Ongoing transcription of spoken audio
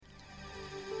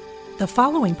The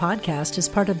following podcast is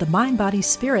part of the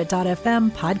MindBodySpirit.fm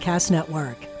podcast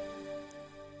network.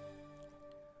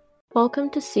 Welcome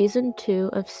to Season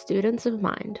 2 of Students of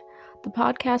Mind, the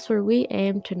podcast where we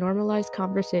aim to normalize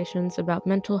conversations about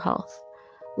mental health.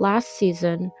 Last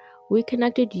season, we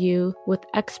connected you with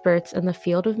experts in the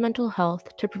field of mental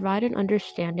health to provide an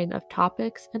understanding of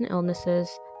topics and illnesses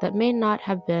that may not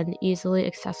have been easily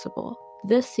accessible.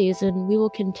 This season, we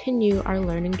will continue our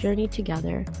learning journey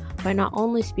together by not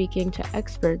only speaking to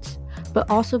experts, but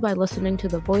also by listening to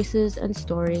the voices and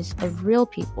stories of real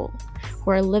people who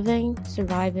are living,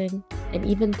 surviving, and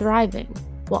even thriving,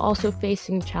 while also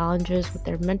facing challenges with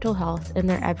their mental health in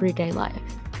their everyday life.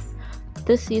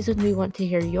 This season, we want to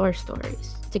hear your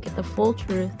stories to get the full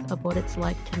truth of what it's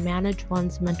like to manage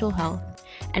one's mental health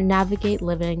and navigate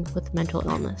living with mental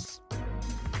illness.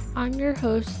 I'm your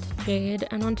host, Jade,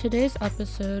 and on today's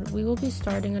episode, we will be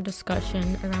starting a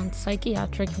discussion around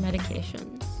psychiatric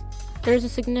medications. There's a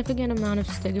significant amount of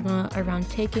stigma around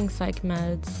taking psych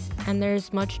meds, and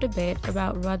there's much debate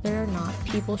about whether or not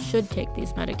people should take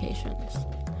these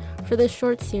medications. For this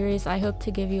short series, I hope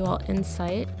to give you all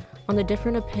insight on the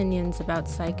different opinions about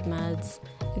psych meds,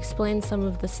 explain some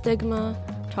of the stigma,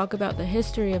 talk about the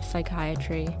history of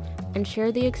psychiatry, and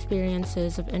share the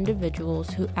experiences of individuals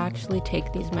who actually take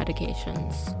these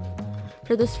medications.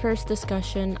 For this first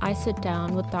discussion, I sit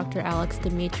down with Dr. Alex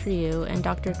Dimitriu and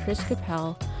Dr. Chris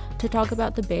Capelle to talk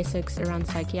about the basics around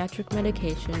psychiatric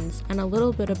medications and a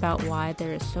little bit about why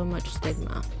there is so much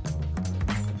stigma.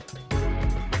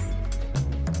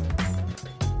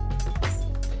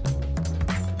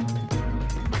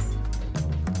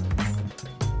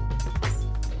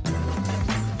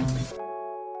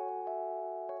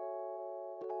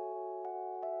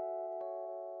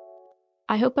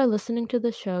 I hope by listening to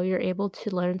the show, you're able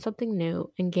to learn something new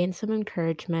and gain some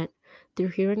encouragement through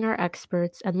hearing our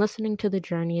experts and listening to the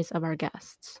journeys of our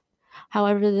guests.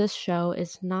 However, this show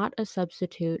is not a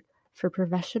substitute for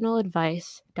professional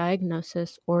advice,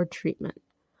 diagnosis, or treatment.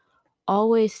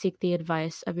 Always seek the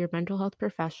advice of your mental health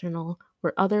professional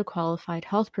or other qualified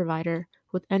health provider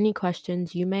with any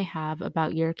questions you may have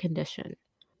about your condition.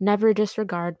 Never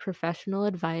disregard professional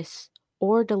advice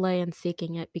or delay in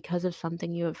seeking it because of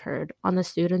something you have heard on the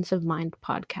Students of Mind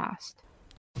podcast.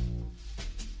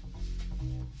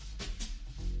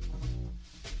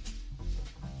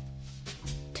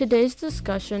 Today's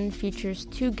discussion features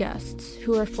two guests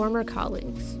who are former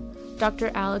colleagues, Dr.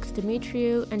 Alex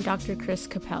Dimitriu and Dr. Chris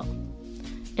Capelle.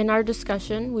 In our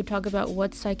discussion, we talk about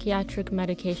what psychiatric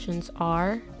medications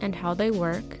are and how they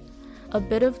work, a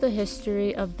bit of the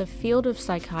history of the field of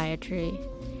psychiatry,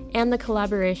 and the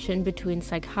collaboration between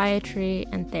psychiatry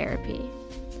and therapy.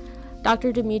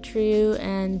 Dr. Dimitriu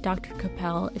and Dr.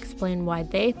 Capelle explain why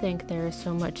they think there is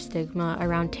so much stigma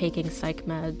around taking psych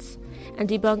meds and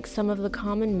debunk some of the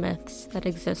common myths that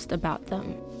exist about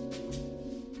them.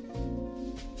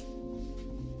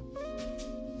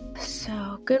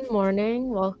 So, good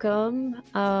morning, welcome.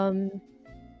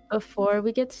 Before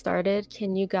we get started,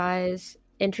 can you guys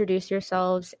introduce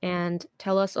yourselves and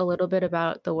tell us a little bit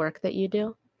about the work that you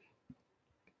do?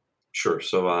 Sure.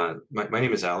 So my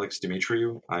name is Alex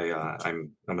Dimitriu.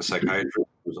 I'm a psychiatrist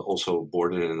who's also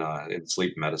boarded in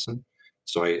sleep medicine.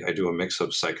 So I do a mix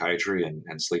of psychiatry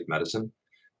and sleep medicine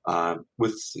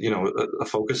with a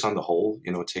focus on the whole.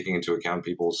 Taking into account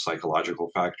people's psychological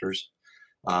factors,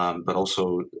 but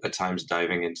also at times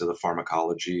diving into the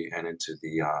pharmacology and into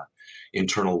the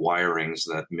internal wirings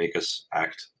that make us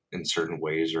act in certain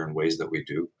ways or in ways that we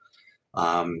do,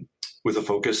 with a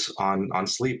focus on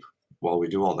sleep while we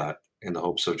do all that, in the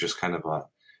hopes of just kind of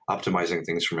optimizing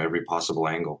things from every possible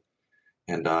angle.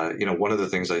 And, one of the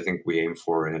things I think we aim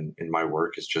for in my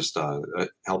work is just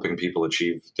helping people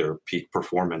achieve their peak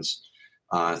performance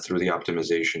through the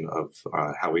optimization of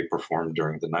how we perform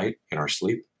during the night in our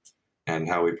sleep and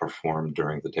how we perform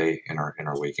during the day in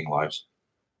our waking lives.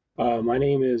 My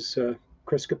name is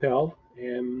Chris Capelle,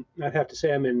 and I'd have to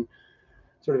say I'm in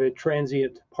sort of a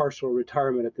transient partial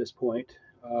retirement at this point.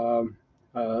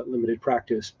 Limited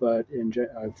practice, but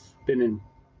I've been in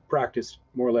practice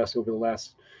more or less over the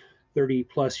last 30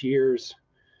 plus years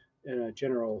in a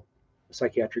general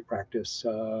psychiatric practice,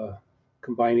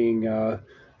 combining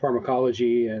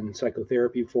pharmacology and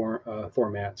psychotherapy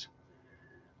formats.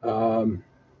 I'm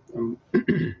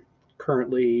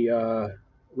currently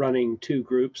running two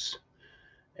groups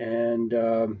and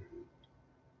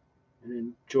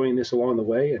enjoying this along the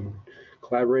way and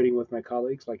collaborating with my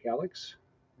colleagues like Alex.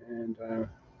 And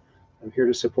I'm here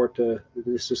to support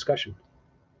this discussion.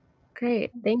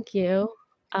 Great, thank you.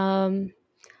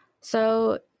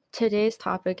 So today's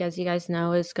topic, as you guys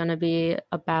know, is going to be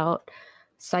about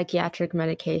psychiatric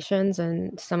medications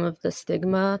and some of the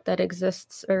stigma that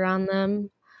exists around them.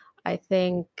 I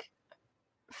think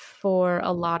for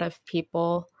a lot of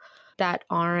people that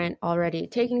aren't already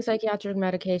taking psychiatric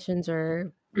medications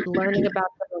or learning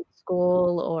about them in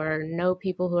school or know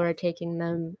people who are taking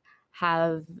them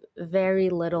have very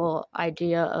little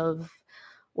idea of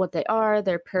what they are,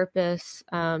 their purpose,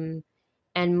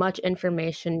 and much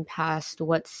information past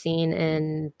what's seen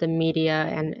in the media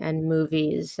and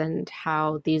movies and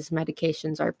how these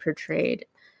medications are portrayed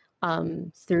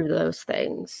through those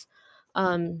things.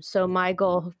 So my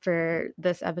goal for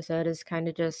this episode is kind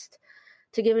of just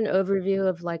to give an overview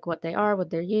of like what they are, what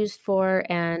they're used for,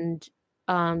 and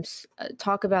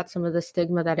talk about some of the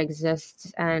stigma that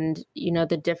exists and, you know,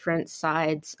 the different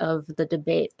sides of the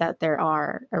debate that there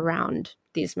are around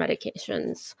these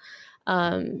medications.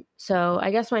 So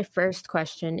I guess my first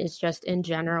question is just in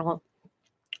general,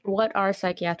 what are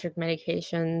psychiatric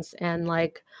medications and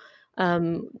like,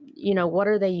 you know, what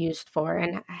are they used for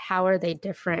and how are they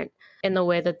different in the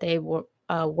way that they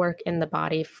work in the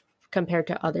body compared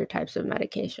to other types of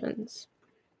medications?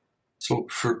 So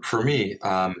for me,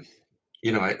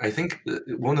 you know, I think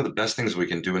one of the best things we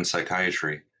can do in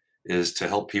psychiatry is to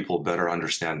help people better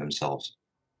understand themselves.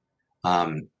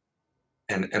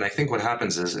 And I think what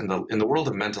happens is in the world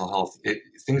of mental health,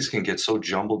 things can get so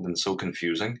jumbled and so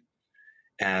confusing.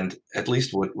 And at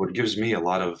least what gives me a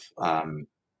lot of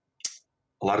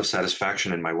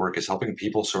satisfaction in my work is helping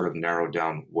people sort of narrow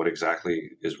down what exactly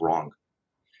is wrong.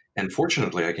 And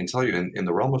fortunately, I can tell you in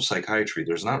the realm of psychiatry,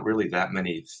 there's not really that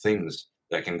many things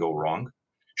that can go wrong.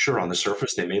 Sure, on the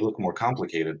surface, they may look more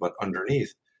complicated, but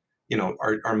underneath, you know,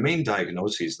 our main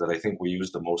diagnoses that I think we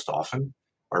use the most often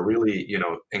are really, you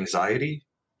know, anxiety,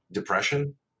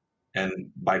 depression,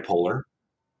 and bipolar.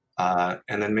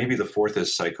 And then maybe the fourth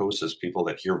is psychosis, people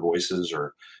that hear voices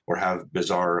or have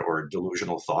bizarre or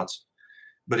delusional thoughts.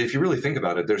 But if you really think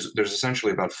about it, there's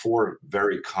essentially about four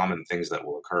very common things that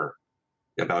will occur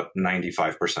about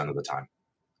 95% of the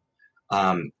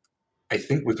time. I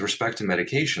think with respect to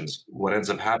medications, what ends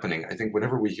up happening, I think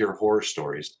whenever we hear horror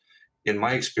stories, in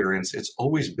my experience, it's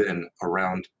always been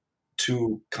around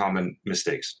two common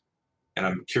mistakes. And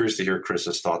I'm curious to hear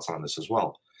Chris's thoughts on this as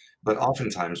well. But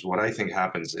oftentimes what I think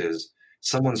happens is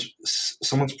someone's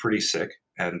pretty sick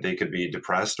and they could be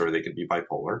depressed or they could be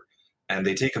bipolar, and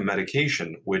they take a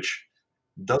medication which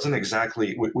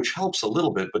helps a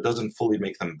little bit, but doesn't fully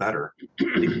make them better. They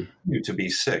continue to be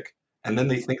sick. And then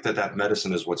they think that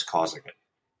medicine is what's causing it.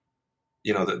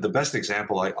 You know, the best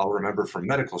example I'll remember from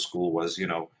medical school was, you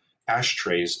know,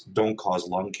 ashtrays don't cause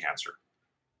lung cancer.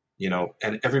 You know,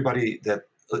 and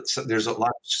there's a lot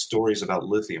of stories about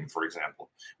lithium, for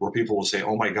example, where people will say,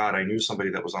 oh my God, I knew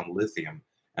somebody that was on lithium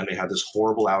and they had this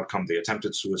horrible outcome. They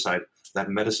attempted suicide. That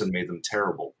medicine made them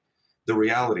terrible. The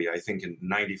reality, I think, in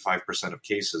 95% of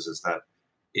cases is that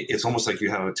it's almost like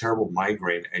you have a terrible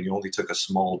migraine and you only took a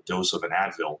small dose of an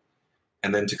Advil.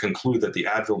 And then to conclude that the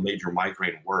Advil made your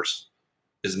migraine worse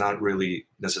is not really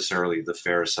necessarily the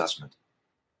fair assessment.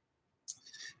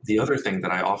 The other thing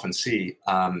that I often see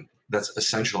that's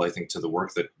essential, I think, to the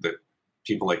work that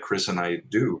people like Chris and I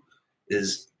do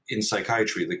is in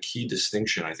psychiatry, the key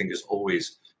distinction, I think, is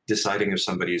always deciding if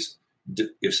somebody's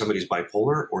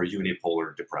bipolar or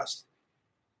unipolar depressed.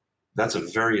 That's a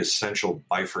very essential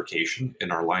bifurcation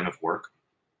in our line of work,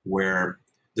 where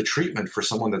the treatment for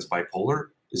someone that's bipolar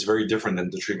is very different than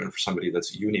the treatment for somebody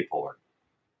that's unipolar.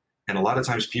 And a lot of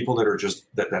times people that are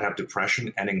that have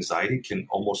depression and anxiety can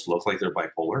almost look like they're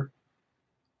bipolar.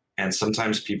 And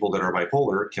sometimes people that are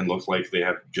bipolar can look like they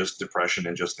have just depression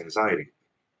and just anxiety.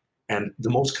 And the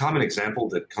most common example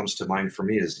that comes to mind for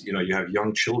me is, you know, you have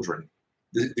young children.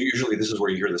 Usually this is where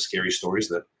you hear the scary stories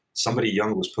that somebody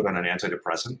young was put on an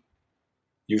antidepressant,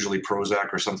 usually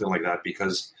Prozac or something like that,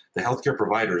 because the healthcare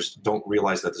providers don't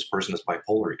realize that this person is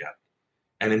bipolar yet.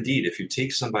 And indeed, if you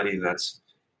take somebody that's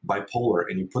bipolar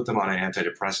and you put them on an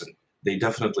antidepressant, they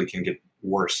definitely can get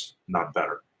worse, not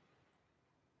better.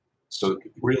 So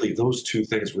really, those two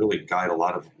things really guide a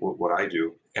lot of what I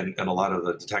do and a lot of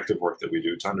the detective work that we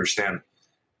do to understand,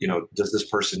 you know, does this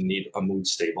person need a mood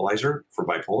stabilizer for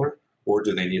bipolar or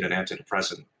do they need an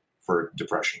antidepressant for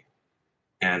depression?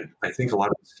 And I think a lot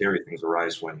of the scary things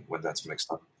arise when that's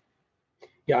mixed up.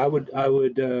 Yeah, I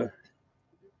would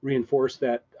reinforce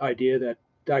that idea that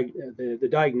the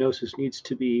diagnosis needs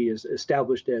to be as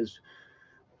established as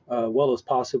well as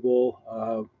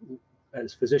possible.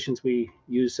 As physicians, we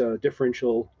use a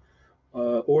differential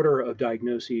order of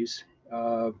diagnoses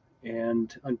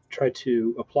and try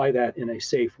to apply that in a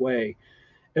safe way.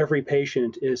 Every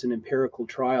patient is an empirical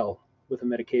trial with a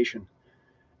medication.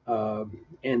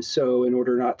 And so in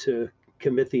order not to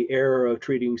commit the error of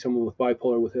treating someone with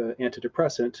bipolar with an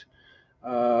antidepressant,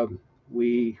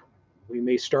 we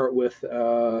may start with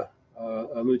a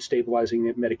mood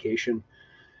stabilizing medication,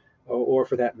 or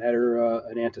for that matter,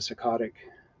 an antipsychotic,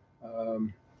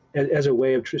 as a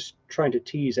way of just trying to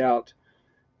tease out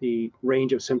the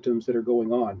range of symptoms that are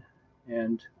going on,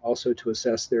 and also to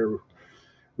assess their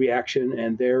reaction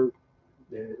and their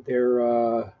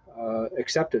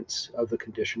acceptance of the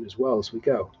condition as well as we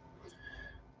go.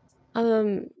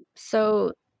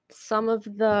 So some of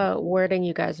the wording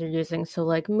you guys are using, so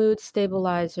like mood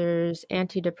stabilizers,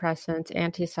 antidepressants,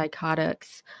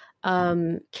 antipsychotics,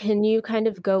 can you kind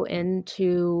of go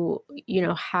into,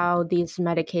 how these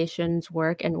medications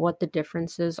work and what the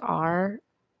differences are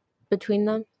between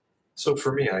them? So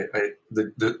for me,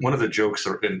 one of the jokes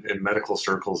in medical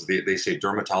circles, they say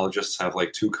dermatologists have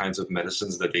like two kinds of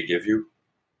medicines that they give you.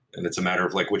 And it's a matter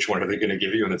of like, which one are they going to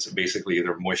give you? And it's basically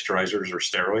either moisturizers or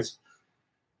steroids.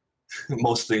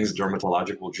 Most things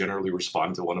dermatologic will generally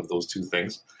respond to one of those two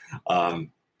things.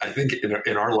 I think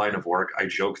in our line of work, I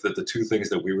joke that the two things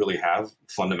that we really have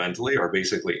fundamentally are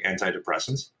basically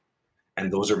antidepressants.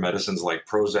 And those are medicines like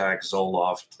Prozac,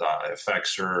 Zoloft,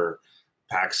 Effexor,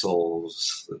 Paxil,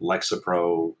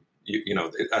 Lexapro,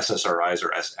 SSRIs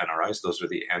or SNRIs. Those are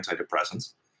the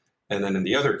antidepressants. And then in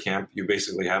the other camp, you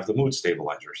basically have the mood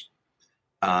stabilizers.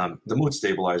 The mood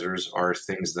stabilizers are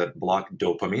things that block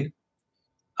dopamine.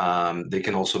 They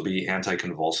can also be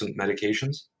anticonvulsant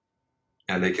medications,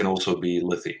 and they can also be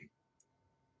lithium.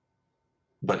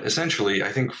 But essentially,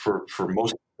 I think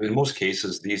in most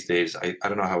cases these days, I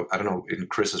don't know in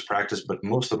Chris's practice, but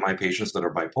most of my patients that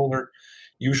are bipolar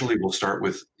usually will start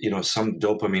with some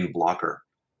dopamine blocker,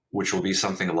 which will be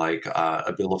something like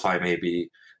Abilify, maybe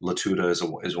Latuda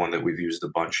is one that we've used a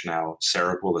bunch now.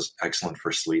 Seroquel is excellent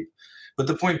for sleep. But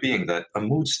the point being that a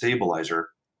mood stabilizer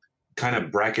kind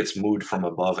of brackets mood from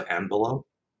above and below,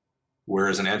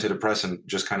 whereas an antidepressant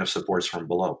just kind of supports from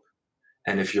below.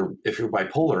 And if you're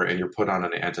bipolar and you're put on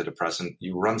an antidepressant,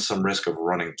 you run some risk of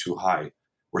running too high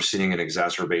or seeing an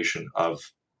exacerbation of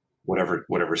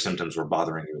whatever symptoms were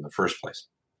bothering you in the first place.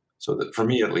 So that, for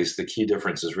me at least, the key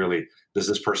difference is really, does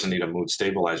this person need a mood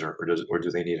stabilizer or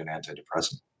do they need an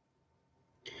antidepressant?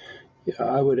 Yeah,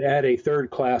 I would add a third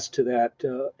class to that,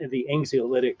 the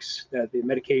anxiolytics, that the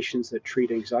medications that treat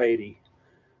anxiety,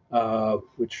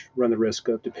 which run the risk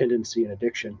of dependency and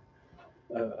addiction.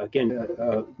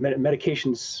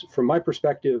 Medications, from my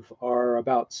perspective, are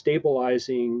about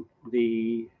stabilizing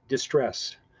the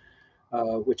distress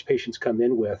which patients come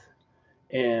in with,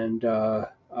 and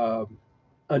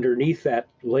underneath that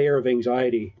layer of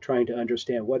anxiety, trying to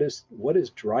understand what is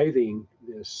driving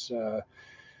this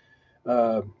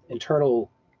internal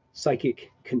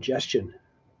psychic congestion,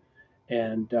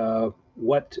 and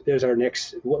what is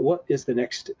the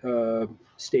next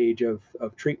stage of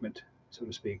treatment, so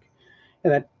to speak.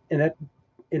 And that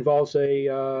involves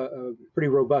a pretty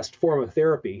robust form of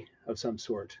therapy of some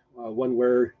sort, one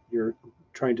where you're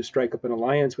trying to strike up an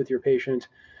alliance with your patient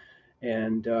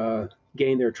and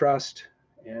gain their trust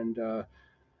and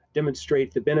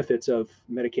demonstrate the benefits of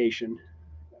medication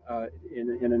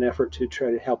in an effort to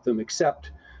try to help them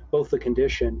accept both the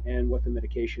condition and what the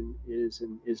medication is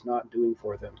and is not doing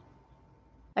for them.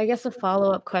 I guess a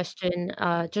follow-up question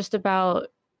just about,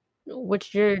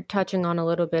 which you're touching on a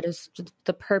little bit, is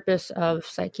the purpose of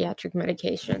psychiatric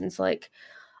medications. Like,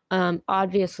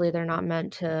 obviously they're not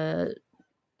meant to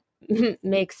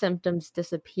make symptoms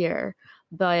disappear,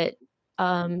 but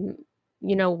why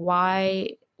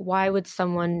would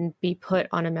someone be put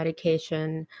on a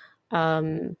medication,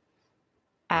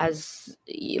 as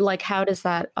like, how does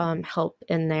that help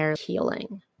in their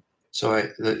healing? So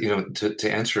to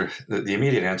answer the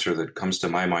immediate answer that comes to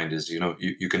my mind is,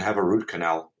 you can have a root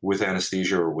canal with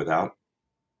anesthesia or without.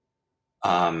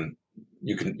 It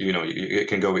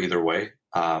can go either way.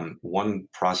 One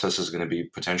process is going to be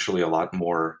potentially a lot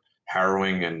more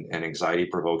harrowing and anxiety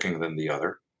provoking than the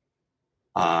other.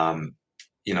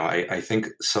 I think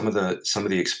some of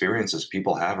the experiences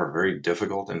people have are very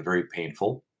difficult and very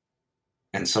painful.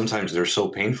 And sometimes they're so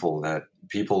painful that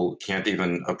people can't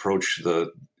even approach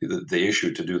the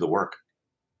issue to do the work.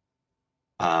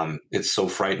 It's so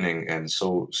frightening and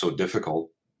so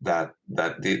difficult that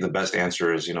the best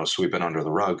answer is, sweep it under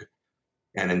the rug.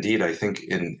 And indeed, I think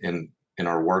in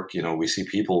our work, we see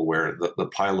people where the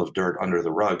pile of dirt under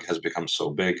the rug has become so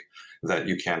big that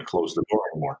you can't close the door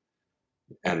anymore.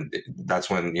 And that's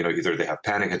when, either they have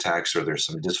panic attacks or there's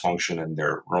some dysfunction in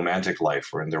their romantic life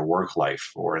or in their work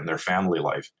life or in their family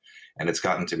life. And it's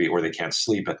gotten to be where they can't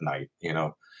sleep at night,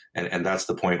 and that's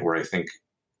the point where I think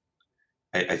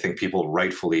people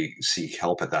rightfully seek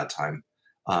help at that time.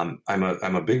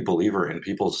 I'm a big believer in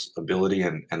people's ability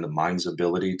and the mind's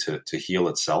ability to heal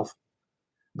itself.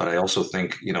 But I also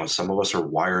think, some of us are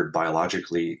wired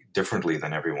biologically differently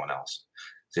than everyone else.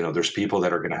 There's people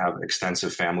that are going to have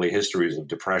extensive family histories of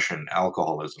depression,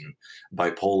 alcoholism,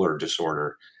 bipolar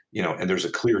disorder, and there's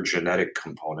a clear genetic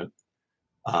component.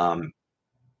 And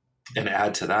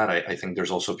add to that, I think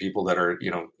there's also people that are,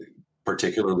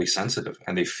 particularly sensitive,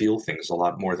 and they feel things a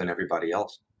lot more than everybody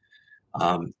else.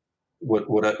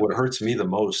 What hurts me the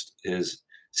most is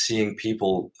seeing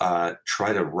people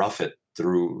try to rough it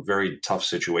through very tough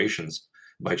situations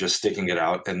by just sticking it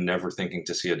out and never thinking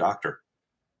to see a doctor.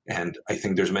 And I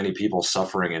think there's many people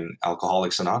suffering in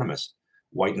Alcoholics Anonymous,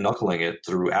 white knuckling it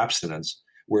through abstinence,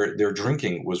 where their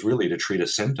drinking was really to treat a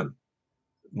symptom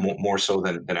more so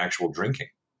than actual drinking.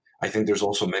 I think there's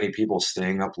also many people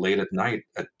staying up late at night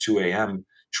at 2 a.m.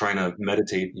 trying to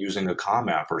meditate using a Calm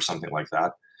app or something like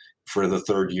that for the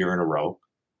third year in a row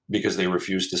because they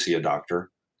refuse to see a doctor.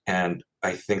 And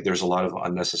I think there's a lot of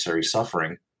unnecessary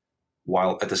suffering,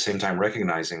 while at the same time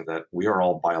recognizing that we are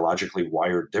all biologically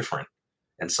wired different.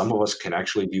 And some of us can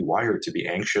actually be wired to be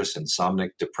anxious,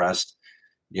 insomniac, depressed,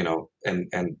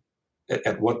 and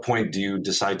at what point do you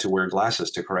decide to wear glasses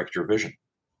to correct your vision?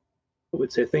 I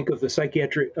would say think of a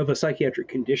psychiatric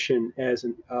condition as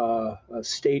a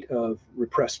state of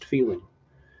repressed feeling.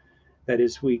 That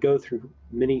is, we go through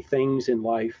many things in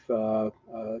life,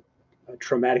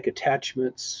 traumatic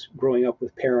attachments, growing up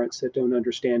with parents that don't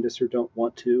understand us or don't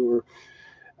want to,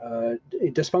 or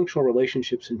dysfunctional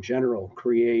relationships in general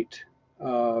create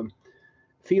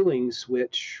feelings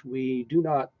which we do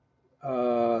not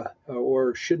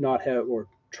or should not have or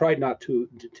tried not to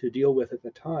deal with at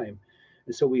the time.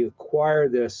 And so we acquire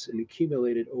this and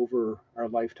accumulate it over our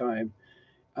lifetime,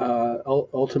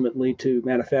 ultimately to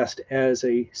manifest as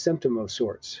a symptom of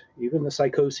sorts, even the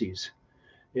psychoses.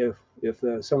 If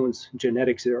someone's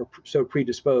genetics are so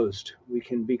predisposed, we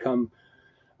can become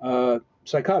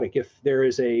psychotic if there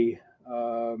is a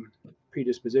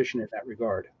predisposition in that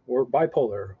regard, or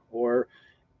bipolar, or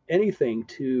anything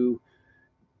to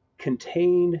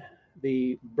contain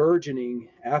the burgeoning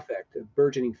affect, the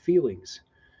burgeoning feelings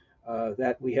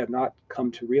that we have not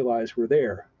come to realize were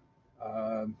there.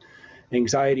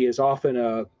 Anxiety is often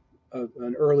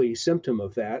an early symptom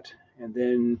of that, and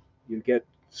then you get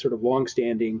sort of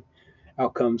long-standing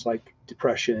outcomes like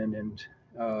depression and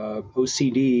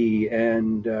OCD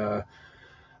and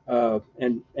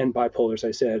bipolar, as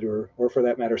I said, or for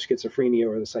that matter, schizophrenia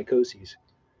or the psychoses.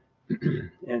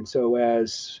 And so,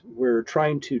 as we're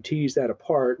trying to tease that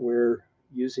apart, we're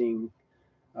using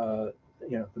the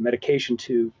medication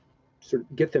to sort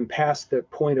of get them past the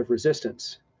point of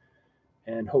resistance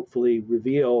and hopefully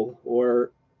reveal or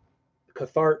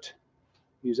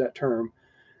use that term,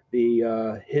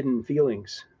 the hidden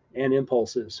feelings and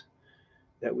impulses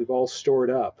that we've all stored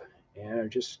up and are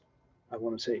just, don't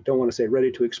want to say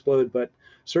ready to explode, but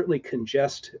certainly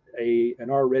congest an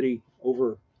already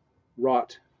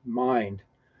overwrought mind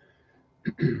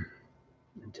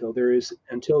until there is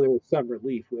some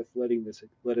relief with letting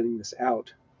this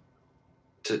out.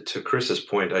 To Chris's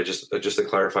point, just to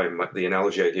clarify the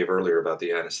analogy I gave earlier about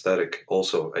the anesthetic.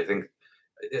 Also, I think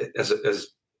as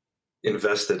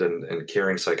invested and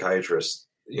caring psychiatrists,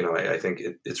 I think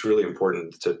it's really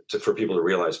important for people to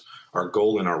realize our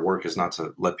goal in our work is not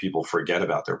to let people forget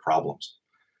about their problems.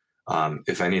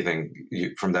 If anything,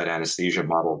 from that anesthesia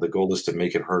model, the goal is to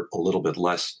make it hurt a little bit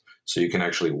less, so you can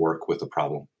actually work with the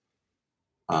problem,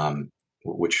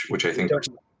 which I think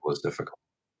is difficult.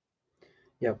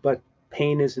 Yeah, but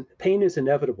pain is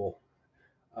inevitable.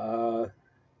 The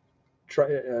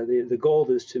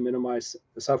goal is to minimize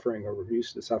the suffering or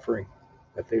reduce the suffering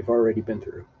that they've already been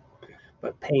through.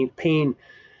 But pain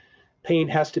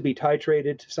has to be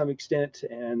titrated to some extent,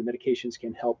 and the medications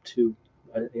can help to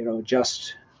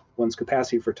adjust one's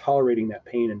capacity for tolerating that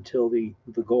pain until the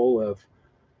goal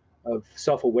of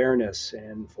self-awareness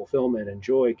and fulfillment and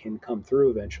joy can come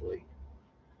through eventually.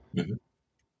 Mm-hmm.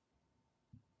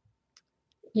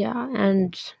 Yeah,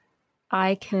 and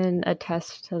I can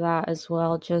attest to that as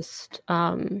well. Just,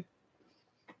 knowing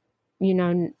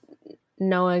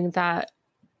that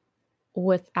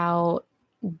without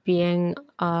being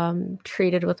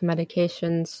treated with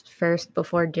medications first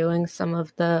before doing some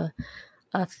of the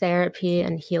therapy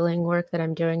and healing work that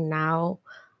I'm doing now,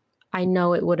 I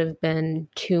know it would have been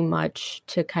too much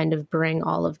to kind of bring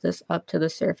all of this up to the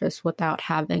surface without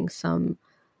having some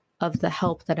of the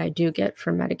help that I do get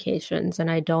from medications. And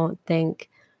I don't think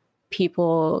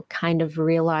people kind of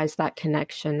realize that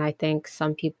connection. I think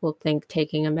some people think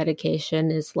taking a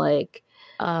medication is like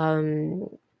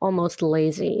almost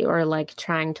lazy or like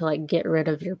trying to like get rid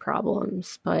of your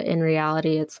problems. But in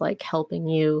reality, it's like helping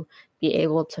you be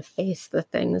able to face the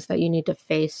things that you need to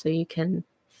face so you can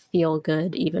feel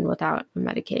good even without a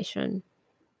medication.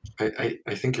 I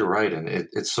think you're right. And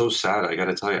it's so sad. I got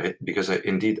to tell you, because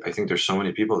indeed, I think there's so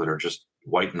many people that are just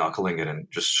white knuckling it and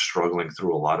just struggling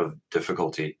through a lot of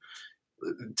difficulty.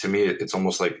 To me, it's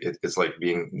almost like it's like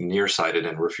being nearsighted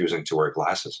and refusing to wear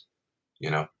glasses,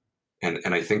 you know? And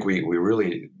I think we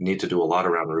really need to do a lot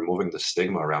around removing the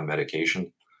stigma around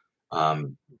medication.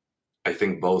 I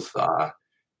think both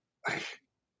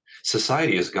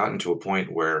society has gotten to a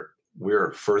point where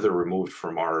we're further removed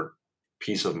from our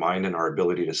peace of mind and our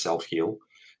ability to self-heal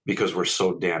because we're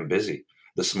so damn busy.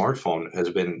 The smartphone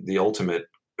has been the ultimate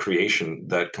creation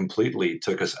that completely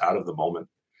took us out of the moment.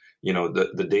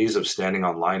 The days of standing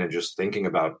online and just thinking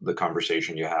about the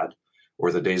conversation you had,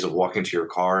 or the days of walking to your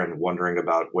car and wondering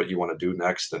about what you want to do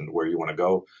next and where you want to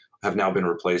go, have now been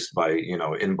replaced by,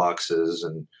 inboxes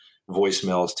and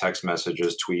voicemails, text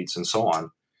messages, tweets, and so on.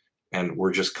 And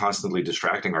we're just constantly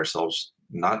distracting ourselves,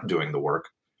 not doing the work.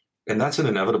 And that's an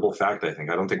inevitable fact, I think.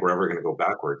 I don't think we're ever going to go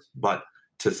backwards. But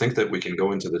to think that we can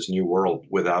go into this new world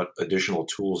without additional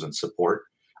tools and support,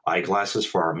 eyeglasses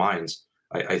for our minds,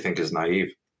 I think is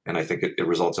naive. And I think it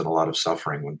results in a lot of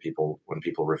suffering when people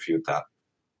refute that.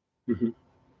 Mm-hmm.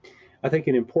 I think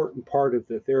an important part of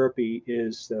the therapy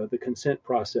is the consent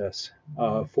process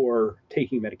for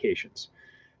taking medications.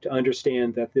 To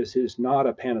understand that this is not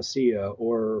a panacea,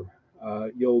 or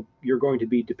you're going to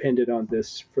be dependent on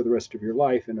this for the rest of your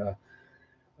life in a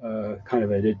kind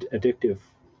of an addictive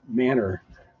manner,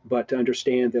 but to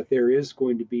understand that there is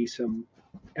going to be some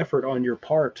effort on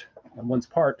one's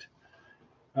part,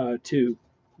 to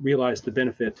realize the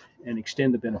benefit and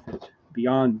extend the benefit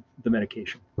beyond the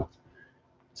medication.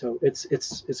 So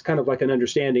it's kind of like an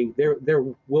understanding. There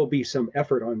will be some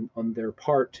effort on their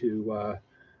part to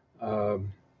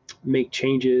make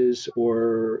changes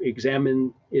or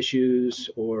examine issues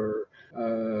or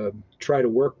try to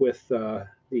work with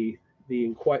the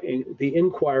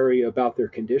inquiry about their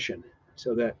condition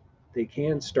so that they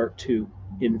can start to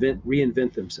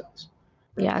reinvent themselves.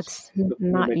 Yeah, it's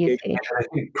not easy. And I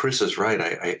think Chris is right.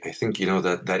 I think,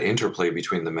 that interplay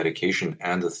between the medication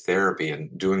and the therapy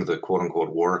and doing the quote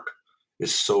unquote work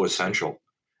is so essential.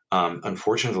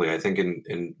 Unfortunately, I think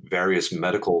in various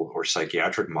medical or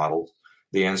psychiatric models,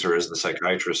 the answer is the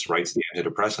psychiatrist writes the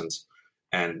antidepressants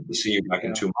and see you back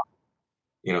in 2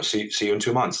 months. See you in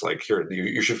 2 months. Like, here,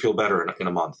 you should feel better in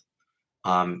a month.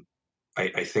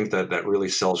 I think that really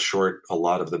sells short a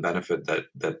lot of the benefit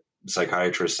that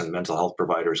psychiatrists and mental health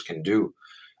providers can do.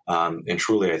 And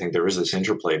truly, I think there is this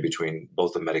interplay between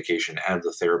both the medication and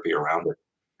the therapy around it.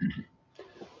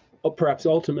 Well, perhaps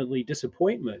ultimately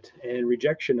disappointment and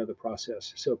rejection of the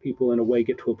process. So people in a way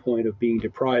get to a point of being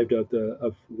deprived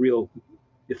of real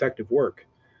effective work.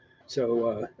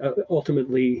 So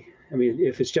ultimately, I mean,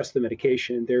 if it's just the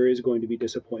medication, there is going to be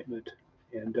disappointment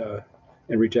and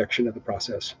rejection of the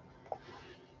process.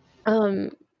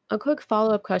 A quick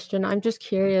follow-up question. I'm just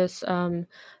curious,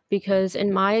 because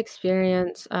in my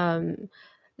experience,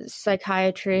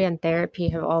 psychiatry and therapy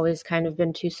have always kind of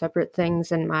been two separate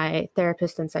things, and my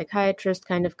therapist and psychiatrist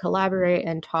kind of collaborate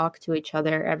and talk to each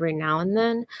other every now and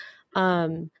then.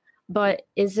 But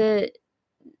is it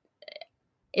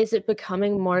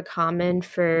becoming more common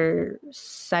for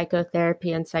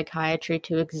psychotherapy and psychiatry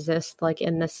to exist like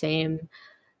in the same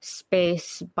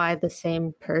space by the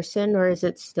same person, or is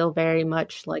it still very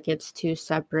much like it's two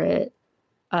separate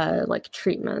like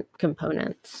treatment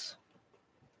components?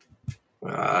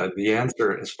 The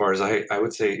answer, as far as I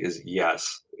would say, is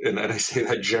yes. And I say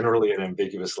that generally and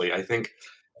ambiguously. I think,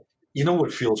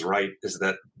 what feels right is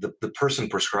that the person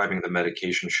prescribing the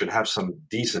medication should have some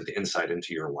decent insight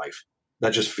into your life.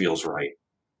 That just feels right.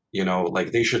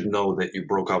 Like they should know that you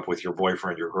broke up with your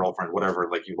boyfriend, your girlfriend, whatever,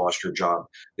 like you lost your job.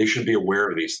 They should be aware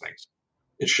of these things.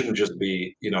 It shouldn't just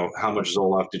be, how much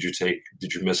Zoloft did you take?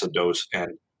 Did you miss a dose?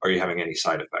 And are you having any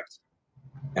side effects?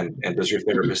 And does your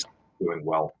therapist doing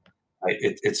well?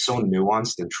 It's so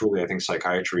nuanced, and truly, I think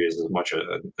psychiatry is as much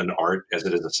an art as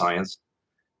it is a science.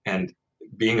 And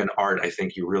being an art, I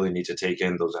think you really need to take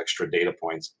in those extra data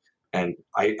points. And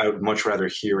I would much rather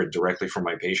hear it directly from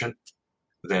my patient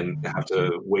than have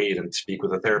to wait and speak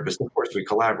with a therapist. Of course, we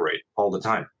collaborate all the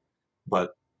time.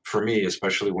 But for me,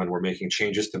 especially when we're making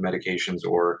changes to medications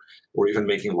or even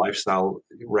making lifestyle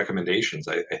recommendations,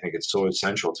 I think it's so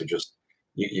essential to just,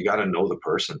 you got to know the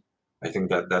person. I think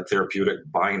that therapeutic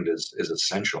bind is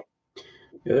essential.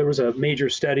 Yeah, there was a major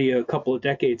study a couple of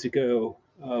decades ago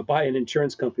by an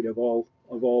insurance company of all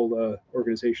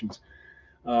organizations,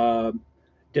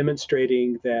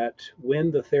 demonstrating that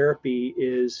when the therapy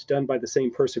is done by the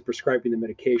same person prescribing the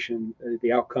medication,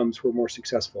 the outcomes were more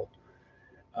successful.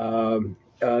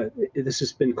 This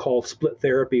has been called split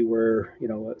therapy, where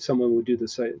someone would do the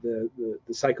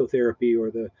psychotherapy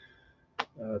or the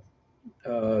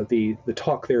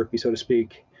talk therapy, so to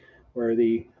speak, where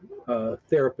the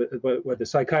therapist, where the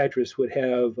psychiatrist would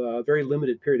have a very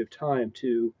limited period of time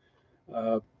to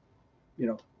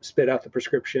spit out the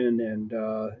prescription and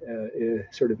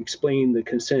sort of explain the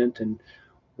consent and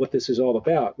what this is all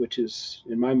about, which is,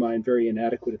 in my mind, very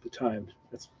inadequate at the time.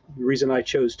 That's the reason I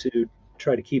chose to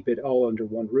try to keep it all under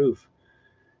one roof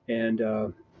and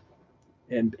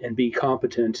be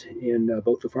competent in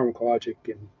both the pharmacologic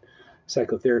and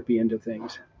psychotherapy end of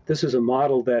things. This is a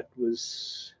model that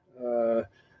was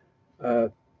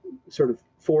sort of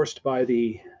forced by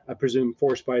the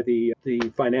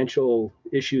financial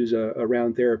issues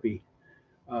around therapy,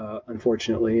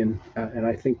 unfortunately, and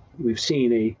I think we've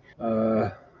seen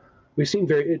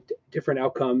very different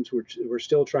outcomes. We're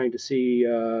still trying to see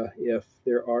if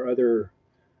there are other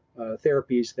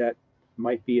therapies that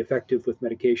might be effective with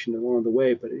medication along the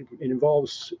way, but it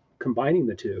involves combining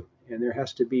the two, and there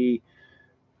has to be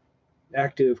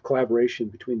active collaboration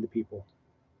between the people.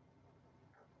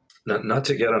 Not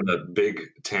to get on a big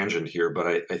tangent here, but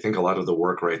I think a lot of the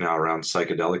work right now around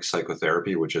psychedelic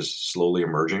psychotherapy, which is slowly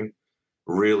emerging,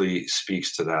 really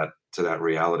speaks to that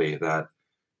reality that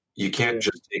you can't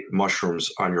just take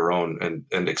mushrooms on your own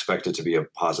and expect it to be a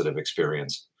positive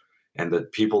experience. And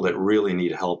that people that really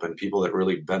need help and people that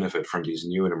really benefit from these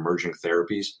new and emerging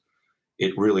therapies,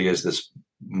 it really is this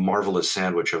marvelous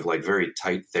sandwich of like very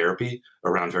tight therapy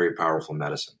around very powerful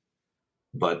medicine.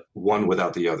 But one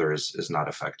without the other is not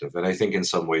effective. And I think in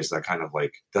some ways that kind of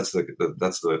like that's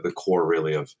the core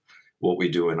really of what we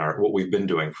do what we've been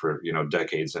doing for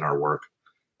decades in our work,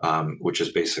 which is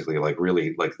basically like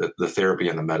really like the therapy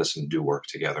and the medicine do work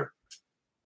together.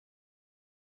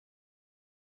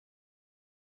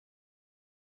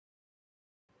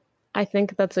 I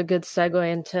think that's a good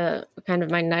segue into kind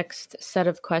of my next set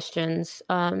of questions.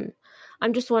 I'm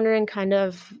just wondering kind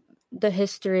of the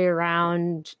history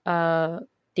around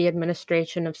the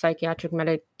administration of psychiatric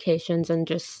medications and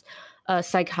just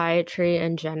psychiatry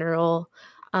in general.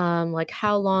 Like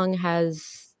how long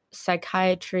has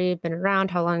psychiatry been around?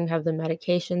 How long have the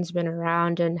medications been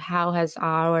around? And how has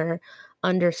our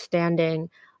understanding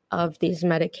of these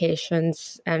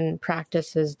medications and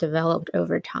practices developed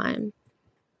over time?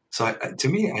 So to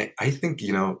me, I think,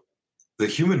 the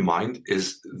human mind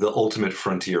is the ultimate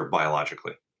frontier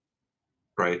biologically,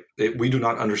 right? We do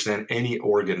not understand any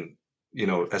organ,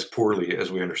 as poorly as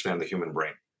we understand the human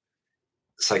brain.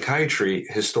 Psychiatry,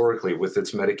 historically, with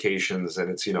its medications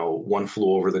and its, One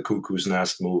Flew Over the Cuckoo's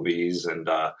Nest movies and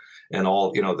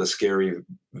all, the scary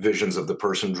visions of the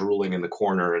person drooling in the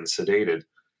corner and sedated,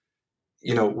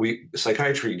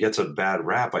 psychiatry gets a bad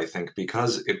rap, I think,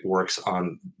 because it works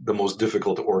on the most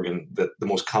difficult organ, the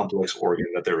most complex organ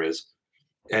that there is.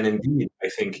 And indeed, I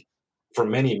think for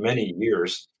many, many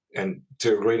years, and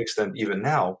to a great extent even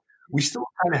now, we still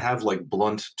kind of have like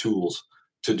blunt tools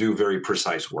to do very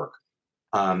precise work.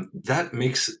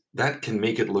 That can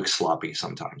make it look sloppy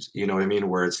sometimes. You know what I mean?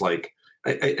 Where it's like,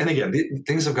 and again,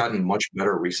 things have gotten much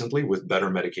better recently with better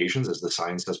medications as the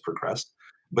science has progressed.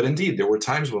 But indeed, there were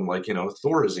times when, like,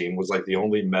 Thorazine was like the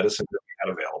only medicine that we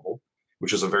had available,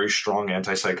 which is a very strong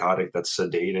antipsychotic that's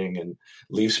sedating and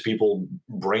leaves people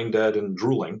brain dead and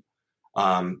drooling.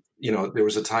 There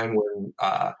was a time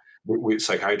when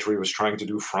psychiatry was trying to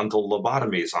do frontal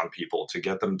lobotomies on people to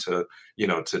get them to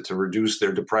reduce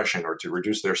their depression or to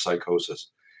reduce their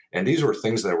psychosis. And these were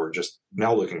things that were just,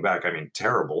 now looking back, I mean,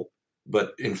 terrible.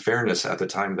 But in fairness, at the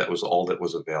time, that was all that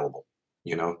was available,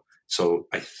 So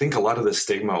I think a lot of the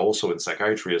stigma also in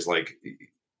psychiatry is like,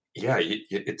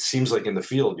 it seems like in the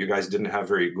field, you guys didn't have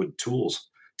very good tools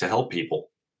to help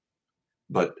people.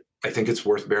 But I think it's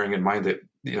worth bearing in mind that,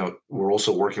 we're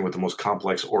also working with the most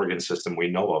complex organ system we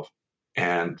know of.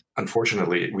 And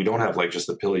unfortunately, we don't have like just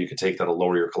a pill you can take that'll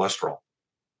lower your cholesterol,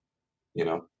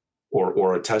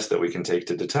 or a test that we can take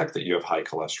to detect that you have high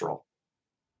cholesterol.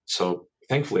 So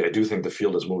thankfully, I do think the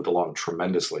field has moved along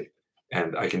tremendously.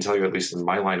 And I can tell you, at least in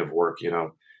my line of work,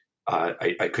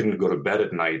 I couldn't go to bed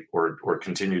at night or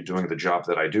continue doing the job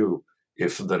that I do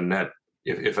if in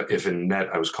net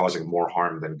I was causing more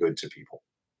harm than good to people.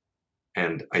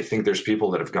 And I think there's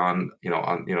people that have gone,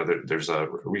 there's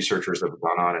researchers that have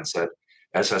gone on and said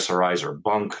SSRIs are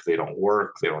bunk, they don't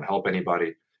work, they don't help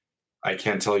anybody. I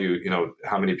can't tell you,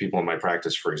 how many people in my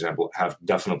practice, for example, have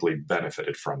definitely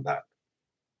benefited from that.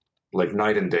 Like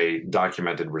night and day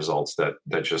documented results that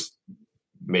just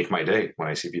make my day when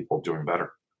I see people doing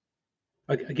better.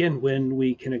 again, when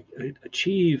we can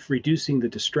achieve reducing the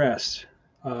distress,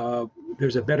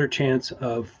 there's a better chance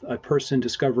of a person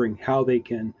discovering how they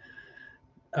can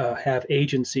have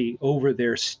agency over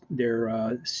their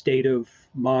state of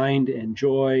mind and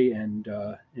joy and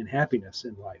happiness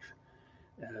in life.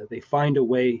 They find a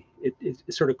way. It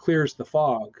sort of clears the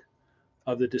fog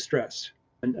of the distress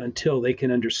until they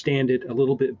can understand it a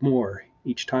little bit more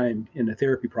each time in the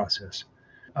therapy process.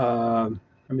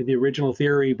 I mean, the original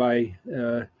theory by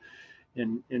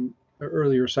in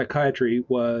earlier psychiatry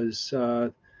was,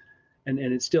 and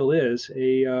it still is,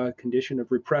 a condition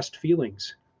of repressed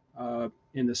feelings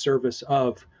in the service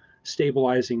of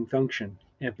stabilizing function.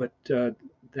 But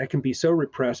that can be so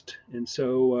repressed and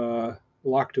so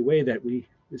locked away that we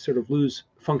sort of lose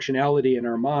functionality in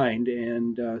our mind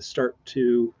and start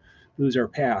to lose our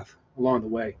path along the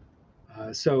way.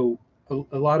 So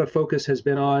a lot of focus has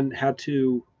been on how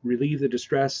to relieve the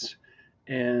distress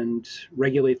and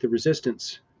regulate the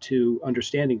resistance to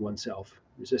understanding oneself.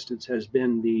 Resistance has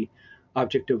been the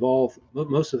object of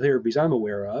most of the therapies I'm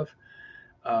aware of.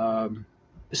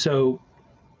 So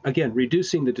again,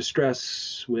 reducing the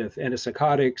distress with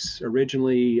antipsychotics,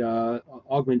 originally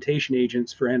augmentation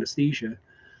agents for anesthesia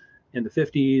in the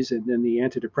 50s, and then the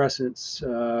antidepressants,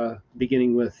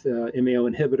 beginning with MAO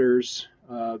inhibitors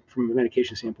from a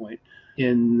medication standpoint.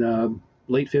 In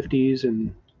late 50s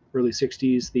and early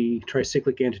 60s, the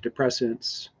tricyclic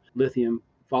antidepressants, lithium,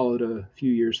 followed a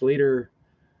few years later.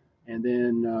 And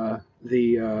then I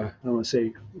don't want to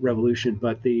say revolution,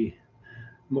 but the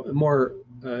more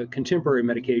contemporary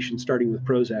medication, starting with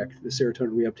Prozac, the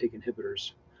serotonin reuptake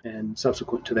inhibitors, and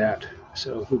subsequent to that.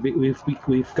 So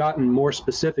we've gotten more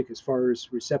specific as far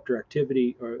as receptor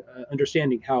activity or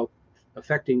understanding how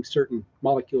affecting certain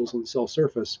molecules on the cell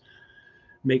surface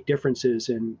make differences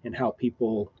in how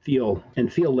people feel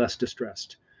and feel less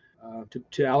distressed.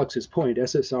 To Alex's point,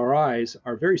 SSRIs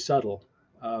are very subtle,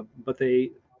 but they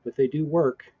do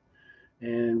work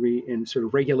in sort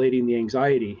of regulating the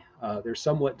anxiety. They're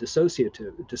somewhat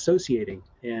dissociating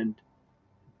and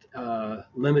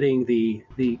limiting the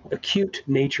acute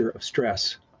nature of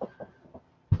stress,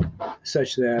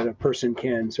 such that a person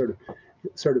can sort of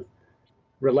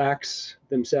relax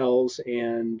themselves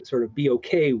and sort of be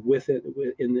okay with it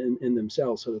in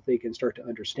themselves, so that they can start to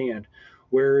understand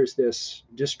where is this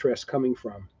distress coming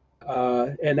from.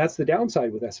 And that's the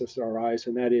downside with SSRIs,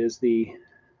 and that is the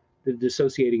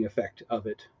dissociating effect of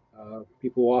it.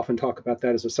 People often talk about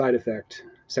that as a side effect,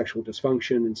 sexual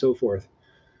dysfunction and so forth.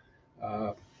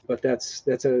 But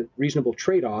that's a reasonable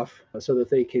trade-off, so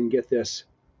that they can get this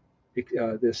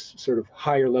sort of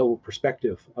higher level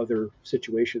perspective of their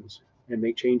situations and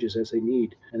make changes as they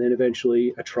need, and then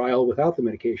eventually a trial without the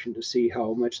medication to see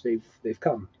how much they've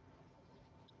come.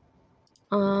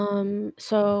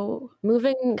 So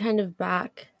moving kind of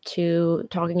back to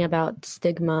talking about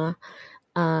stigma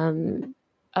around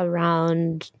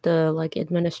the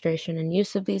administration and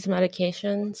use of these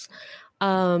medications.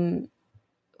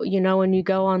 When you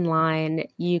go online,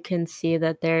 you can see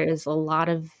that there is a lot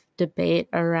of debate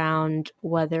around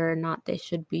whether or not they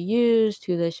should be used,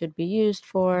 who they should be used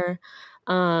for.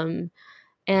 And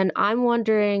I'm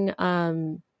wondering,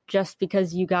 just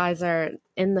because you guys are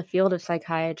in the field of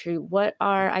psychiatry,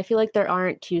 I feel like there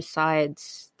aren't two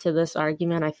sides to this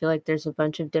argument. I feel like there's a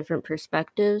bunch of different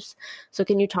perspectives. So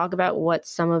can you talk about what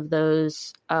some of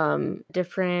those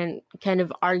different kind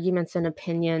of arguments and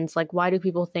opinions, like why do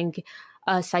people think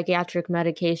psychiatric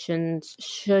medications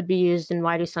should be used, and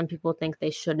why do some people think they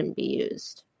shouldn't be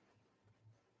used?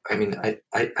 I mean,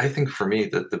 I think for me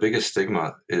that the biggest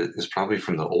stigma is probably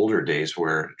from the older days,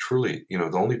 where truly,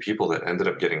 the only people that ended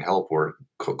up getting help were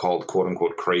called quote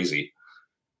unquote crazy.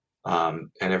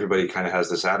 And everybody kind of has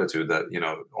this attitude that,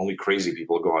 only crazy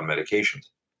people go on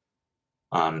medications.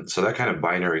 So that kind of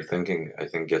binary thinking, I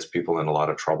think, gets people in a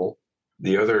lot of trouble.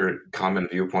 The other common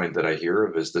viewpoint that I hear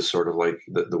of is this sort of like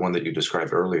the one that you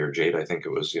described earlier, Jade. I think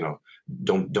it was,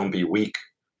 don't be weak.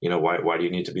 Why do you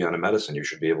need to be on a medicine? You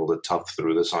should be able to tough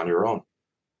through this on your own.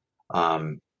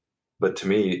 But to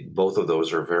me, both of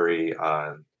those are very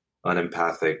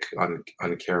unempathic,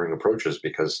 uncaring approaches,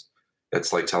 because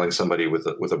it's like telling somebody with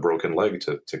a broken leg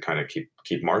to kind of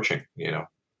keep marching.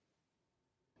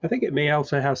 I think it may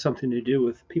also have something to do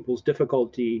with people's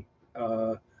difficulty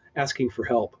asking for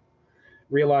help,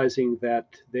 realizing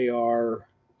that they are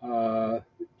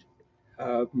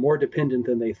more dependent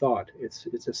than they thought.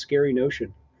 It's a scary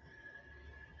notion.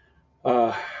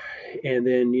 And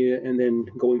then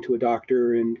going to a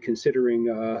doctor and considering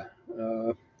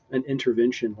an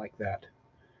intervention like that.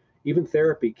 Even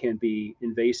therapy can be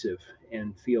invasive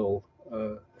and feel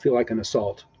like an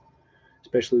assault,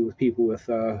 especially with people with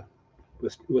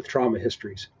with trauma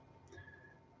histories.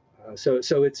 So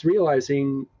it's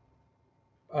realizing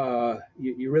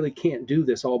you really can't do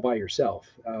this all by yourself.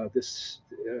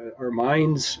 Our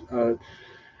minds,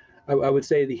 I would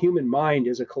say the human mind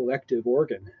is a collective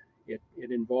organ. It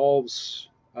involves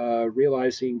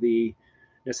realizing the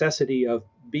necessity of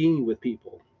being with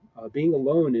people. Being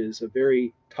alone is a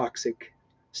very toxic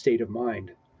state of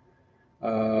mind.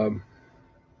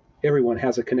 Everyone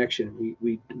has a connection.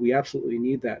 We absolutely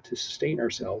need that to sustain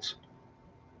ourselves.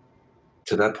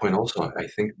 To that point also, I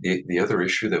think the other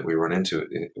issue that we run into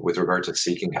with regard to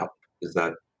seeking help is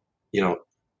that,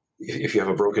 if you have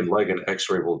a broken leg, an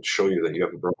x-ray will show you that you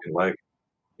have a broken leg.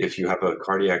 If you have a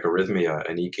cardiac arrhythmia,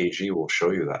 an EKG will show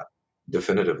you that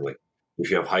definitively. If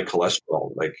you have high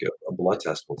cholesterol, like a blood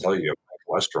test will tell you have high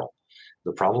cholesterol.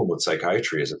 The problem with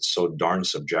psychiatry is it's so darn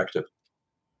subjective.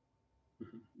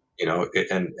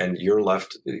 And you're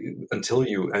left until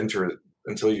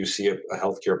you see a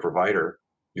healthcare provider,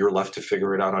 you're left to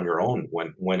figure it out on your own.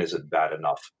 When is it bad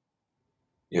enough?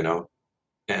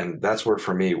 And that's where,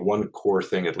 for me, one core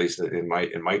thing, at least in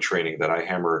my training, that I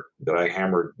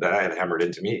had hammered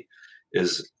into me,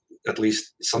 is at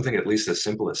least something as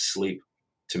simple as sleep.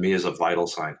 To me, is a vital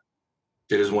sign.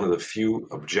 It is one of the few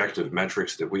objective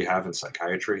metrics that we have in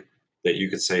psychiatry that you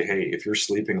could say, hey, if you're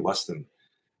sleeping less than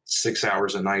 6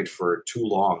 hours a night for too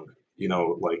long,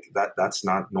 like that's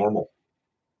not normal.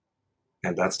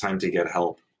 And that's time to get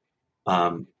help.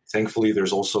 Thankfully,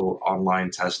 there's also online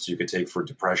tests you could take for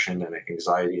depression and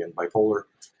anxiety and bipolar.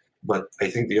 But I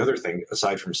think the other thing,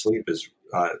 aside from sleep, is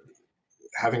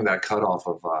having that cutoff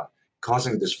of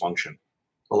causing dysfunction.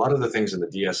 A lot of the things in the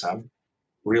DSM,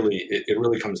 really, it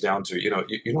really comes down to, you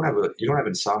don't have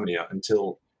insomnia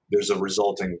until there's a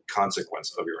resulting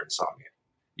consequence of your insomnia.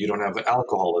 You don't have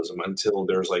alcoholism until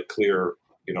there's like clear,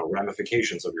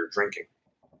 ramifications of your drinking.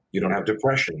 You don't have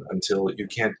depression until you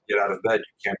can't get out of bed,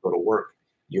 you can't go to work,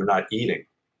 you're not eating.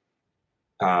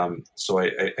 So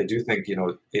I do think,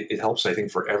 it helps, I think,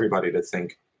 for everybody to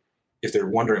think, if they're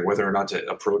wondering whether or not to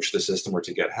approach the system or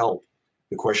to get help,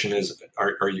 the question is,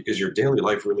 is your daily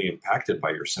life really impacted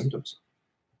by your symptoms?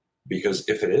 Because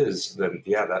if it is, then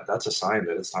that's a sign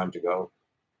that it's time to go.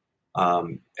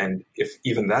 And if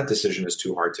even that decision is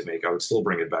too hard to make, I would still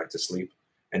bring it back to sleep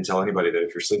and tell anybody that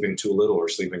if you're sleeping too little or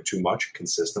sleeping too much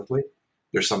consistently,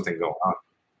 there's something going on.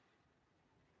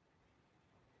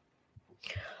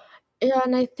 Yeah,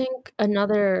 and I think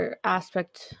another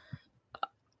aspect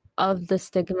of the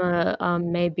stigma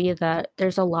may be that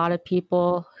there's a lot of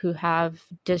people who have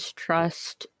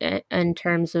distrust in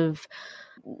terms of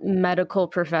medical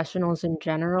professionals in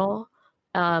general.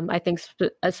 I think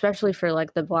especially for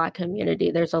like the Black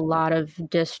community, there's a lot of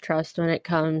distrust when it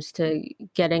comes to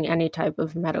getting any type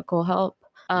of medical help.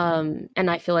 And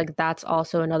I feel like that's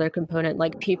also another component.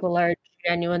 Like, people are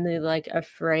genuinely like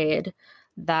afraid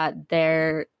that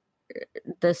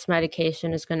this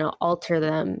medication is going to alter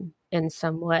them in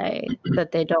some way,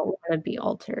 that they don't want to be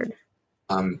altered.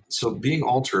 So being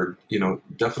altered,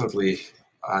 definitely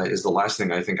is the last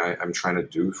thing I think I'm trying to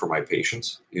do for my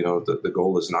patients. The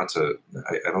goal is not to,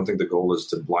 I don't think the goal is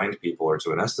to blind people or to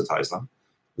anesthetize them.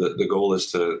 The goal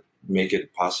is to make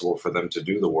it possible for them to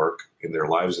do the work in their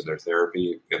lives, in their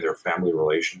therapy, in their family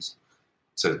relations,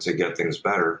 to get things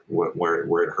better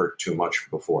where it hurt too much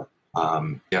before.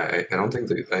 I don't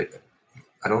think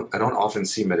I don't often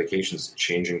see medications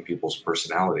changing people's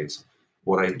personalities.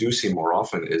 What I do see more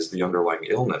often is the underlying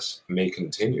illness may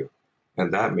continue,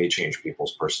 and that may change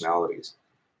people's personalities.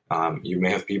 You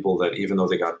may have people that, even though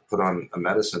they got put on a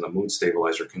medicine, a mood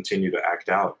stabilizer, continue to act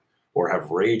out or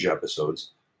have rage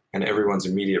episodes, and everyone's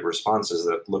immediate response is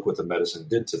that, look what the medicine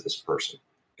did to this person.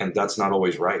 And that's not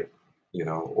always right,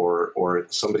 or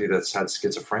somebody that's had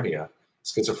schizophrenia.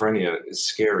 Schizophrenia is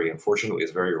scary. Unfortunately,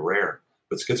 it's very rare.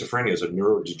 But schizophrenia is a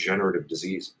neurodegenerative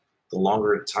disease. The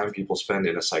longer time people spend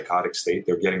in a psychotic state,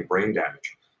 they're getting brain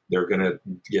damage. They're going to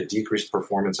get decreased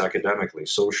performance academically,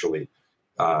 socially,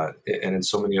 and in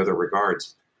so many other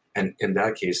regards. And in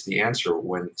that case, the answer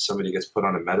when somebody gets put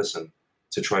on a medicine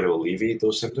to try to alleviate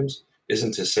those symptoms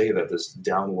isn't to say that this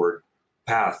downward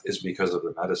path is because of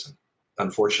the medicine.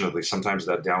 Unfortunately, sometimes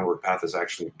that downward path is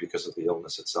actually because of the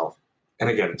illness itself. And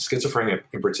again, schizophrenia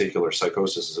in particular,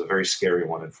 psychosis, is a very scary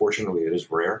one. Unfortunately, it is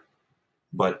rare.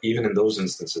 But even in those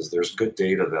instances, there's good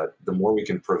data that the more we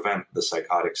can prevent the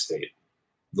psychotic state,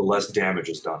 the less damage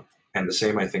is done. And the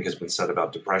same, I think, has been said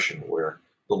about depression, where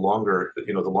the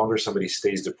longer somebody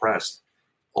stays depressed,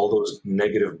 all those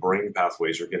negative brain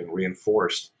pathways are getting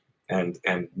reinforced, and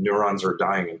neurons are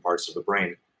dying in parts of the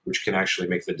brain, which can actually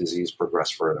make the disease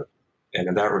progress further. And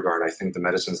in that regard, I think the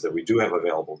medicines that we do have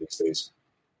available these days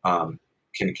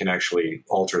can actually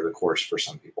alter the course for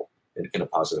some people in a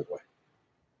positive way.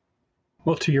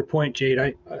 Well, to your point, Jade,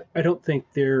 I don't think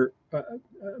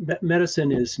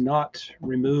medicine is not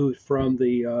removed from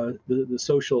the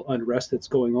social unrest that's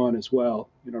going on as well.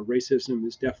 Racism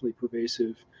is definitely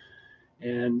pervasive,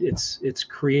 and it's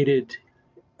created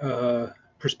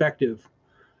perspectives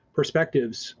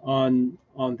on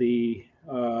the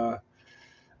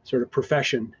sort of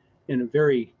profession in a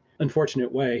very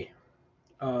unfortunate way.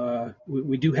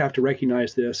 We do have to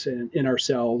recognize this in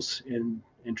ourselves and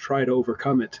try to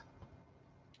overcome it.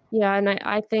 Yeah, and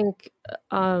I think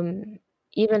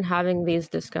even having these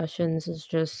discussions is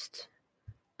just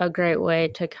a great way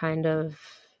to kind of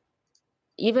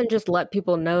even just let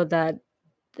people know that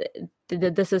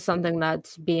this is something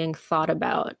that's being thought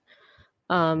about.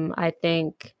 I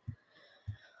think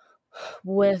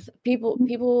with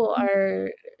people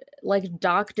are like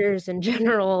doctors in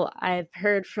general. I've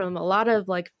heard from a lot of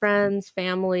like friends,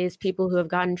 families, people who have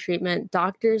gotten treatment.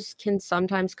 Doctors can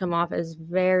sometimes come off as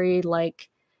very like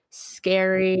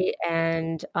scary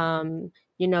and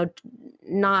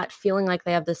not feeling like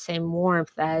they have the same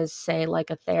warmth as, say, like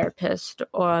a therapist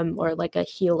or like a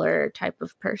healer type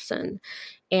of person.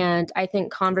 And I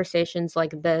think conversations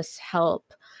like this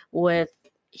help with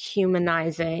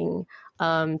humanizing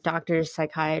doctors,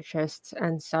 psychiatrists,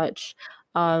 and such,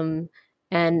 and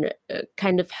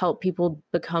kind of help people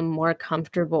become more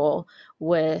comfortable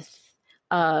with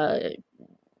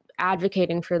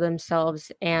advocating for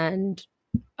themselves and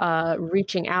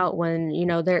reaching out when,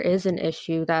 there is an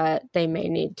issue that they may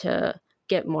need to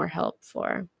get more help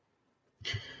for.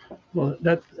 Well,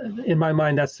 that, in my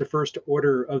mind, that's the first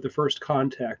order of the first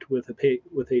contact with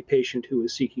a patient who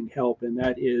is seeking help, and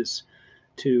that is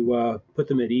to put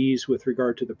them at ease with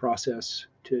regard to the process,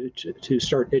 to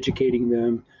start educating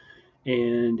them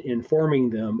and informing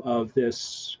them of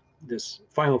this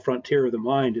final frontier of the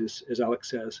mind, as Alex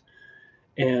says,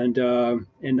 and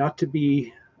not to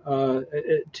be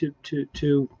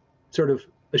to sort of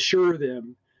assure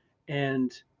them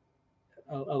and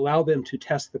allow them to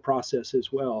test the process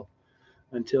as well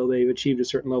until they've achieved a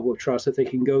certain level of trust that they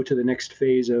can go to the next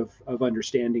phase of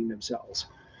understanding themselves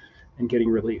and getting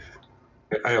relief.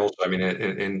 I also, I mean,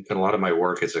 in a lot of my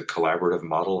work, it's a collaborative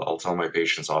model. I'll tell my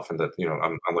patients often that,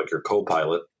 I'm like your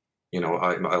co-pilot.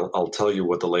 I'll tell you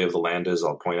what the lay of the land is.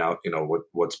 I'll point out,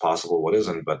 what's possible, what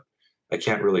isn't, but I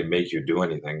can't really make you do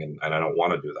anything, and I don't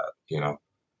want to do that.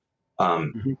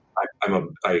 Mm-hmm.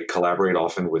 I collaborate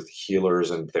often with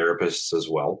healers and therapists as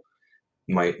well.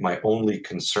 My only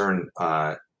concern,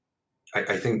 I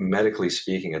think medically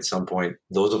speaking, at some point,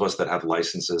 those of us that have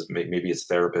licenses, maybe it's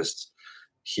therapists,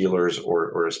 healers,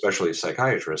 or especially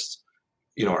psychiatrists,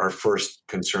 our first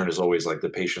concern is always like the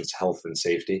patient's health and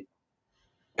safety.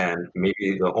 And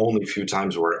maybe the only few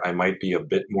times where I might be a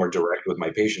bit more direct with my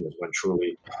patient is when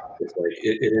truly it's like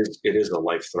it is a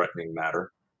life-threatening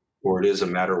matter, or it is a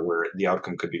matter where the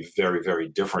outcome could be very, very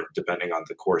different depending on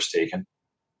the course taken.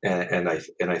 And I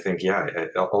think,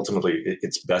 ultimately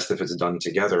it's best if it's done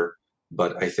together.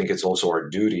 But I think it's also our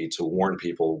duty to warn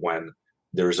people when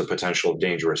there's a potential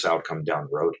dangerous outcome down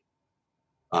the road.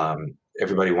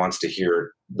 Everybody wants to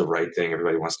hear the right thing.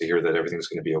 Everybody wants to hear that everything's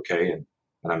going to be okay. And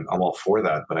I'm all for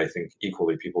that. But I think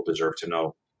equally people deserve to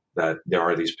know that there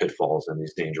are these pitfalls and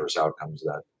these dangerous outcomes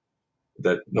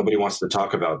that nobody wants to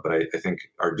talk about. But I think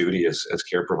our duty as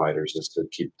care providers is to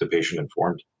keep the patient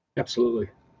informed. Absolutely.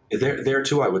 There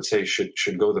too, I would say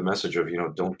should go the message of,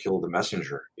 don't kill the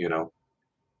messenger,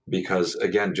 because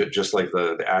again, just like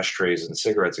the ashtrays and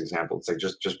cigarettes example, it's like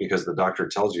just because the doctor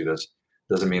tells you this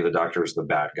doesn't mean the doctor is the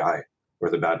bad guy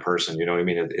or the bad person. You know what I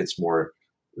mean? It's more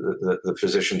the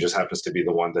physician just happens to be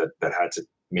the one that had to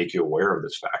make you aware of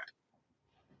this fact.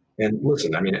 And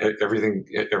listen, I mean,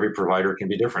 every provider can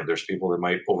be different. There's people that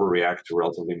might overreact to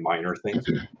relatively minor things,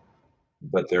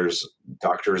 but there's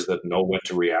doctors that know when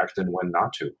to react and when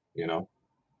not to,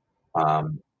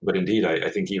 But indeed, I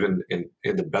think even in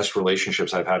the best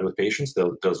relationships I've had with patients,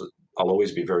 I'll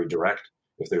always be very direct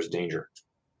if there's danger.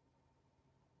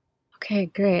 Okay,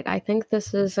 great. I think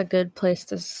this is a good place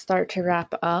to start to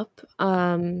wrap up.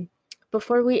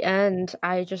 Before we end,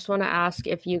 I just want to ask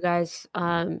if you guys,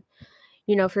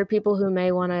 for people who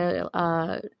may want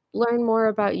to learn more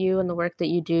about you and the work that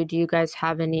you do you guys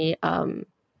have any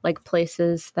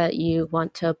places that you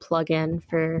want to plug in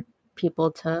for people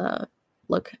to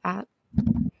look at?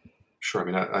 Sure. I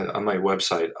mean, on my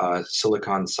website,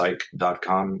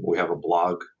 silicon-psych.com, we have a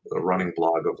running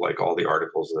blog of like all the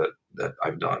articles that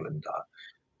I've done.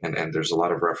 And there's a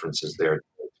lot of references there,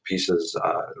 pieces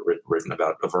written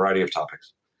about a variety of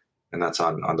topics. And that's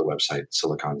on the website,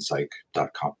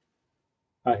 silicon-psych.com.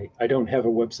 I don't have a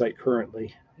website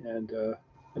currently,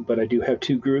 but I do have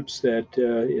two groups that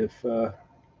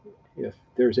if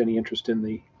there's any interest in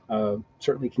the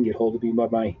certainly can get hold of me by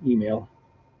my email.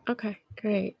 Okay,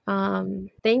 great.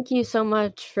 Thank you so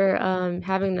much for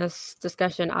having this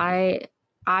discussion. I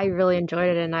really enjoyed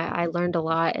it, and I learned a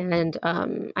lot, and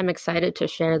I'm excited to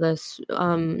share this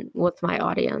with my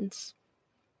audience.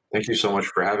 Thank you so much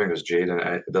for having us, Jade.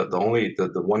 And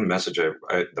the one message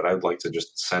that I'd like to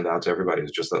just send out to everybody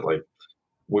is just that, like,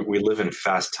 we live in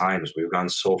fast times. We've gone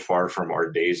so far from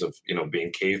our days of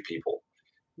being cave people.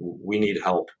 We need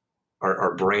help.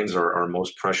 Our brains are our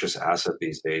most precious asset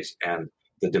these days, and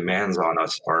the demands on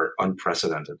us are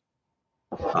unprecedented.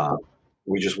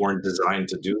 We just weren't designed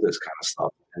to do this kind of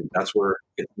stuff, and that's where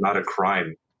it's not a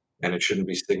crime, and it shouldn't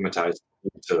be stigmatized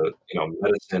to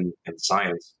medicine and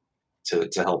science to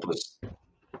help us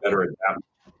better adapt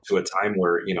to a time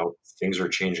where things are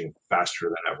changing faster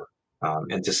than ever.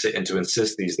 And to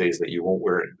insist these days that you won't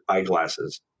wear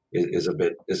eyeglasses is a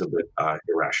bit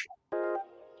irrational.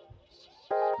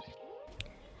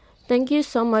 Thank you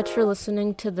so much for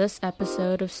listening to this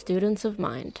episode of Students of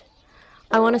Mind.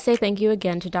 I want to say thank you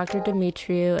again to Dr.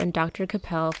 Dimitriu and Dr.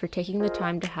 Capelle for taking the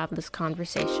time to have this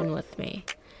conversation with me.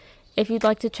 If you'd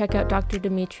like to check out Dr.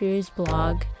 Dimitriu's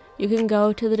blog, you can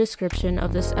go to the description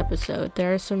of this episode.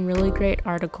 There are some really great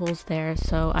articles there,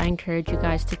 so I encourage you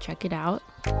guys to check it out.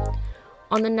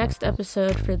 On the next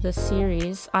episode for this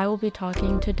series, I will be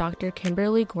talking to Dr.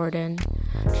 Kimberly Gordon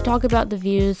to talk about the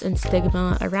views and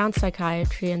stigma around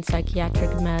psychiatry and psychiatric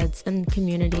meds in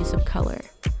communities of color.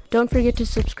 Don't forget to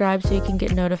subscribe so you can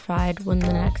get notified when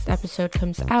the next episode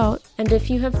comes out, and if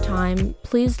you have time,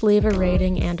 please leave a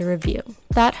rating and a review.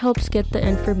 That helps get the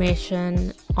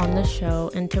information on the show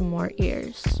into more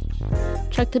ears.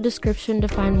 Check the description to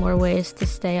find more ways to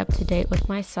stay up to date with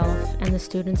myself and the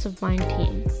Students of Mind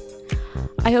team.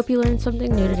 I hope you learned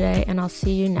something new today, and I'll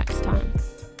see you next time.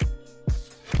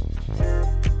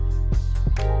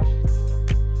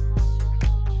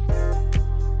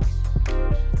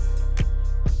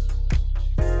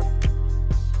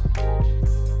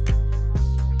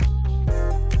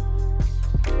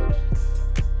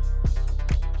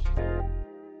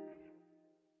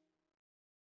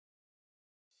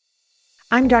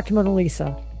 I'm Dr. Mona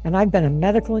Lisa, and I've been a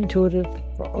medical intuitive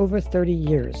for over 30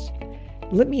 years.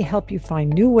 Let me help you find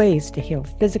new ways to heal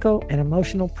physical and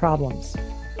emotional problems.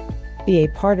 Be a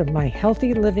part of my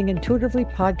Healthy Living Intuitively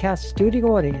podcast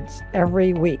studio audience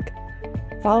every week.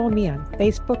 Follow me on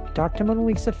Facebook, Dr. Mona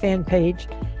Lisa fan page,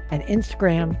 and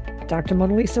Instagram, Dr.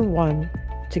 Mona Lisa 1,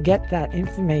 to get that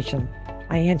information.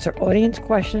 I answer audience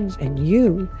questions, and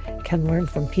you can learn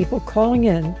from people calling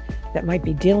in that might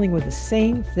be dealing with the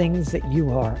same things that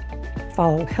you are.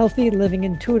 Follow Healthy Living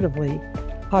Intuitively,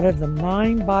 part of the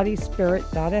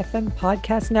mindbodyspirit.fm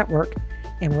podcast network,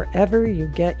 and wherever you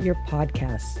get your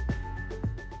podcasts.